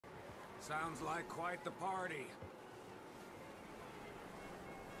Sounds like quite the party.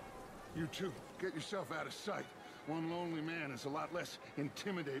 You two, get yourself out of sight. One lonely man is a lot less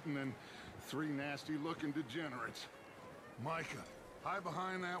intimidating than three nasty-looking degenerates. Micah, hide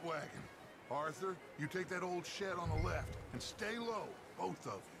behind that wagon. Arthur, you take that old shed on the left, and stay low, both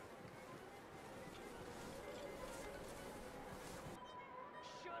of you.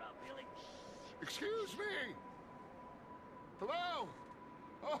 Shut up, Billy. Excuse me! Hello?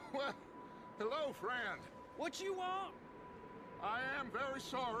 Oh, well, hello, friend. What you want? I am very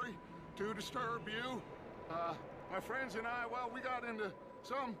sorry to disturb you. My friends and I, well, we got into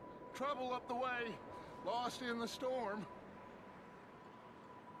some trouble up the way, lost in the storm.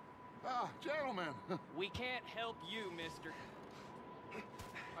 Gentlemen. We can't help you, mister.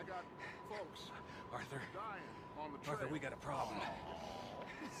 I got folks Arthur. dying on the trail. Arthur, we got a problem.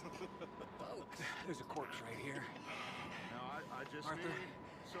 There's a corpse right here. Now, I just Arthur, need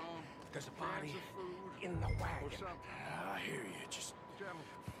some there's a cans body of food in the or wagon. something. I hear you. Just Gentlemen,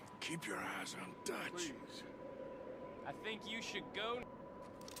 keep your eyes on Dutch. please. I think you should go.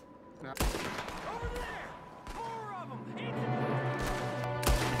 Now, Over there! More of them!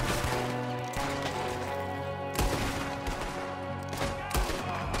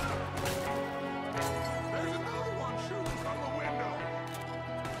 there's another one shooting from the window.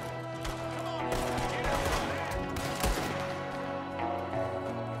 Come on, get up on that!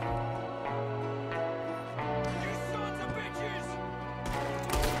 You sons of bitches!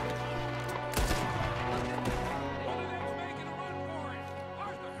 One of them's making a run for it!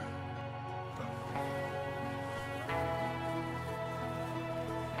 Arthur!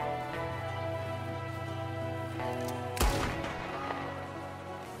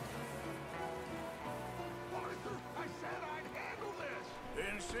 Arthur, I said I'd handle this.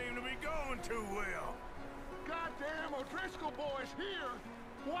 Didn't seem to be going too well. Goddamn O'Driscoll boys here.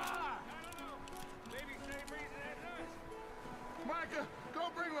 Why? I don't know. Maybe same reason as us. Micah, go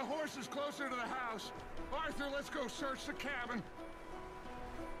bring the horses closer to the house. Arthur, let's go search the cabin.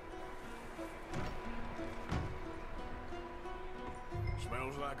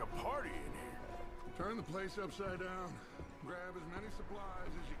 Smells like a party in here. Turn the place upside down. Grab as many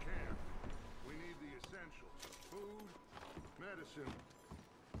supplies as you can. We need the essentials. Food, medicine,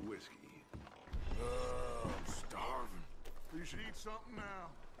 whiskey. I'm starving. You should eat something now.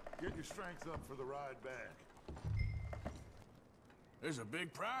 Get your strength up for the ride back. There's a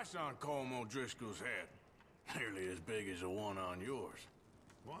big price on Colm O'Driscoll's head. Nearly as big as the one on yours.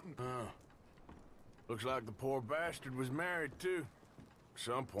 Wanting Looks like the poor bastard was married, too. At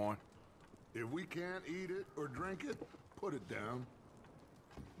some point. If we can't eat it or drink it, put it down.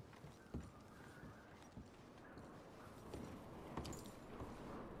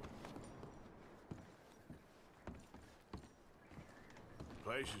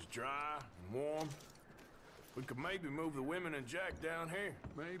 Place is dry and warm. We could maybe move the women and Jack down here.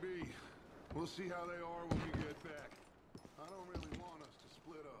 Maybe. We'll see how they are when we get back. I don't really want us to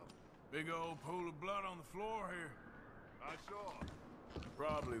split up. Big old pool of blood on the floor here. I saw.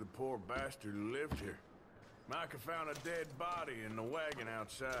 Probably the poor bastard who lived here. Micah found a dead body in the wagon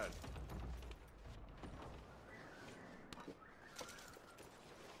outside.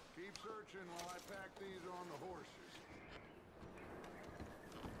 Keep searching while I pack these on the horses.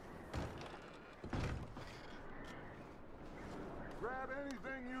 Grab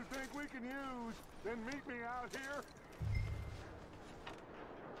anything you think we can use, then meet me out here.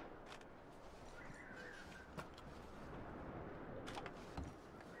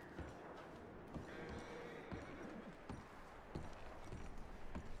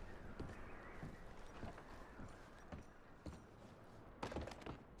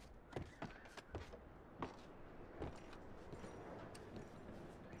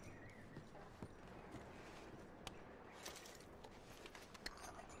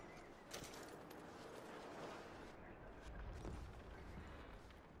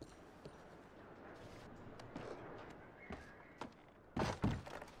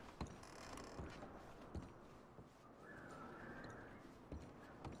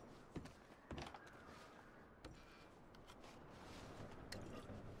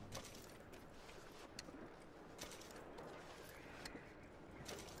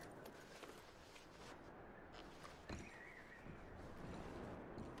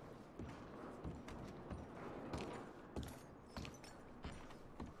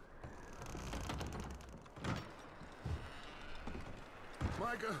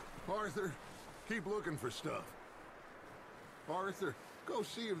 Micah, Arthur, keep looking for stuff. Arthur, go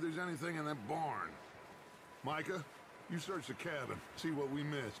see if there's anything in that barn. Micah, you search the cabin, see what we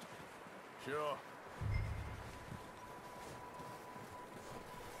missed. Sure.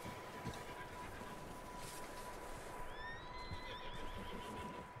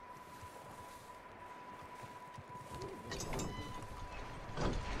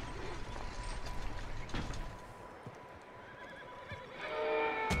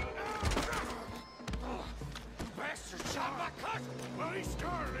 Well, he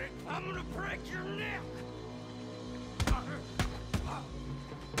started it. I'm gonna break your neck!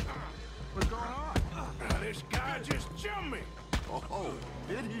 What's going on? This guy just jumped me. Oh,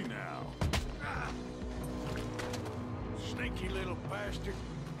 did he now? Sneaky little bastard.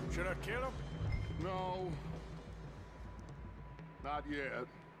 Should I kill him? No. Not yet.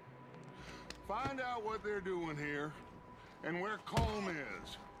 Find out what they're doing here, and where Colm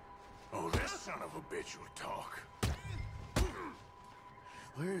is. Oh, this son of a bitch will talk.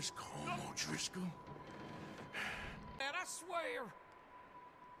 Where's Colm O'Driscoll? And I swear!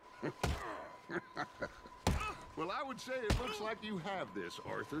 Well, I would say it looks like you have this,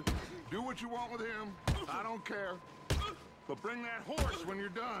 Arthur. Do what you want with him. I don't care. But bring that horse when you're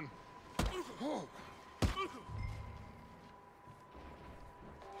done. Oh.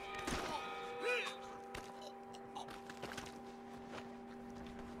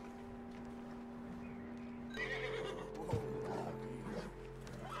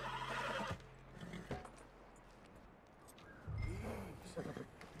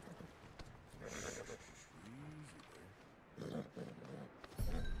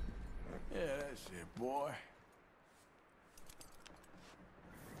 Yeah, that's it, boy.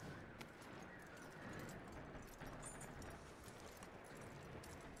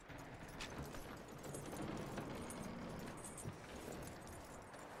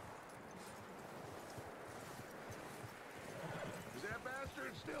 Is that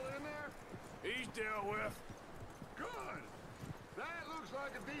bastard still in there? He's dealt with. Good. That looks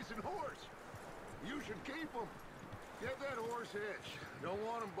like a decent horse. You should keep him. Get that horse hitched. Don't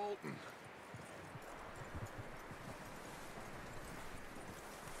want him bolting.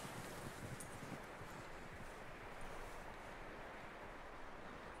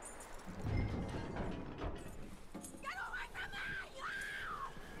 Get away from me!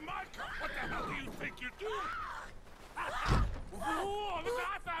 Micah, what the hell do you think you're doing? Oh, look what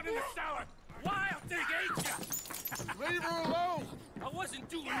I found in the cellar! Wild thing, ain't ya? Leave her alone! I wasn't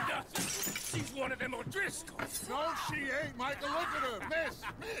doing nothing. She's one of them O'Driscolls. No, she ain't, Micah. Look at her.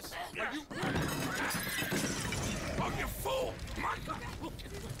 Miss! Are you... Oh, you fool! Micah!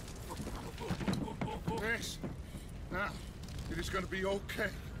 Miss. Now, it is gonna be okay.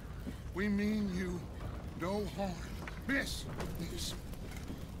 We mean you no harm. Miss!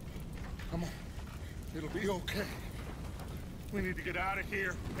 Come on. It'll be okay. We need to get out of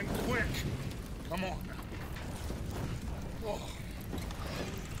here, and quick. Come on now. Oh.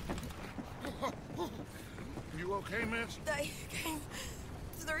 You okay, miss? They came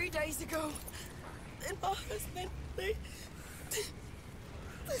 3 days ago. And my husband, they...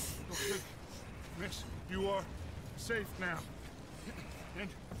 Okay. Miss, you are safe now. And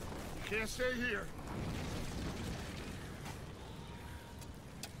you can't stay here.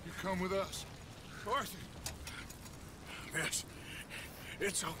 You come with us. Arthur. Miss,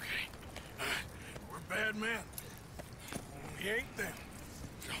 it's okay. We're bad men. We ain't them.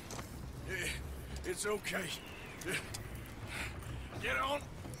 It's okay. Get on.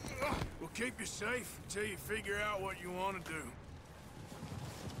 We'll keep you safe until you figure out what you want to do.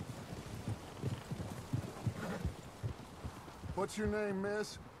 What's your name,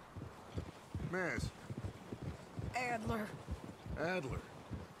 miss? Miss. Adler. Adler.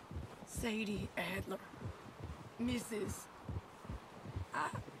 Sadie Adler. Mrs.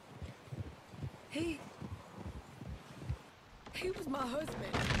 He was my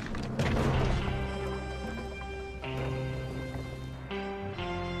husband.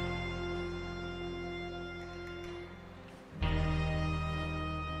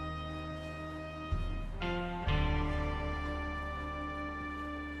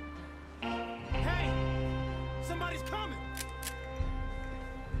 Hey! Somebody's coming!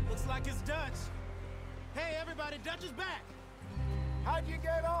 Looks like it's Dutch. Hey, everybody, Dutch is back! How'd you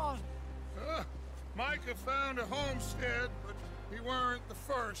get on? Micah found a homestead, but he weren't the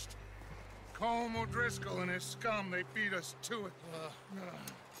first. Colm O'Driscoll and his scum, they beat us to it.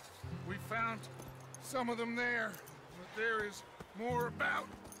 We found some of them there, but there is more about,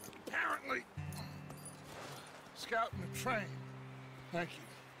 apparently. Scouting the train. Thank you.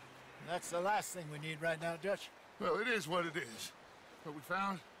 That's the last thing we need right now, Dutch. Well, it is what it is. But we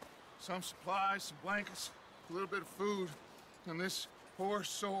found some supplies, some blankets, a little bit of food, and this poor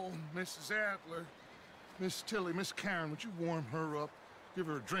soul, Mrs. Adler, Miss Tilly, Miss Karen, would you warm her up? Give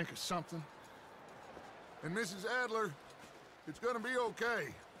her a drink or something? And Mrs. Adler, it's gonna be okay.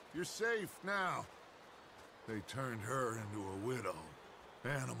 You're safe now. They turned her into a widow.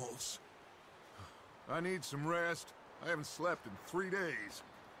 Animals. I need some rest. I haven't slept in 3 days.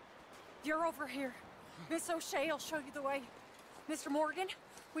 You're over here. Miss O'Shea will show you the way. Mr. Morgan,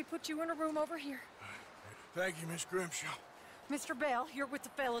 we put you in a room over here. Thank you, Miss Grimshaw. Mr. Bell, you're with the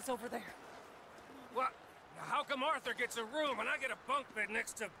fellas over there. What? How come Arthur gets a room and I get a bunk bed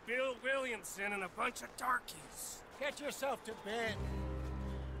next to Bill Williamson and a bunch of darkies? Get yourself to bed.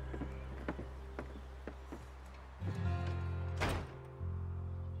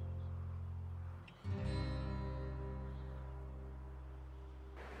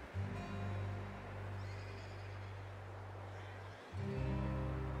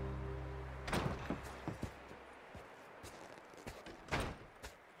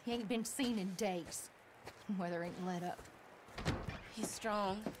 He ain't been seen in days. Weather ain't let up. He's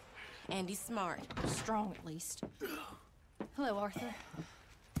strong, and he's smart. Strong, at least. Hello, Arthur.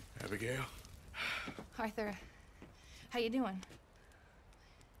 Abigail? Arthur, how you doing?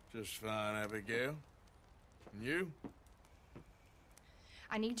 Just fine, Abigail. And you?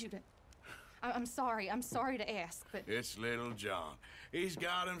 I need you to... I'm sorry to ask, but... It's little John. He's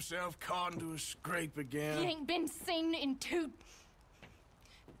got himself caught into a scrape again. He ain't been seen in two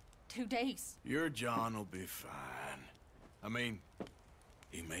days. Your John will be fine. I mean,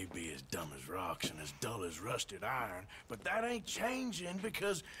 he may be as dumb as rocks and as dull as rusted iron, but that ain't changing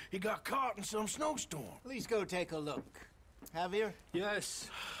because he got caught in some snowstorm. Please go take a look. Javier? Yes.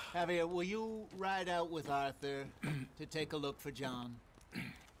 Javier, will you ride out with Arthur to take a look for John?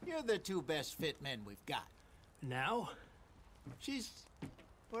 You're the two best fit men we've got. Now?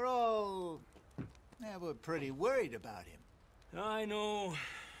 We're all... Yeah, we're pretty worried about him. I know.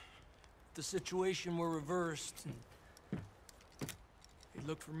 The situation were reversed. He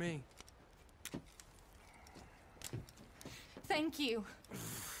looked for me. Thank you.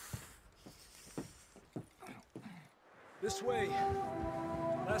 This way.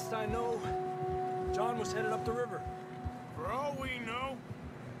 Last I know, John was headed up the river. For all we know,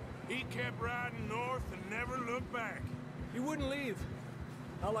 he kept riding north and never looked back. He wouldn't leave.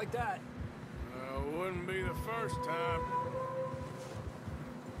 Not like that. Wouldn't be the first time.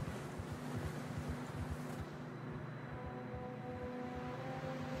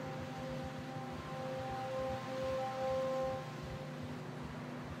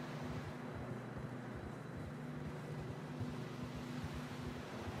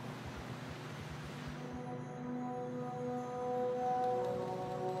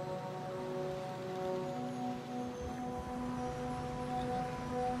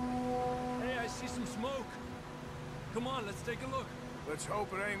 See some smoke. Come on, let's take a look. Let's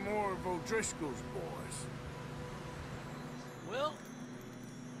hope it ain't more of O'Driscoll's boys. Well,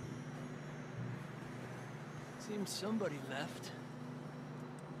 seems somebody left.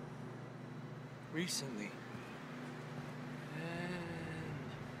 Recently. And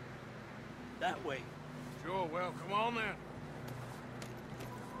that way. Sure, well, come on then.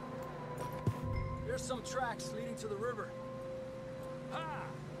 There's some tracks leading to the river. Ha!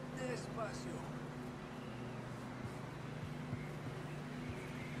 Despacio.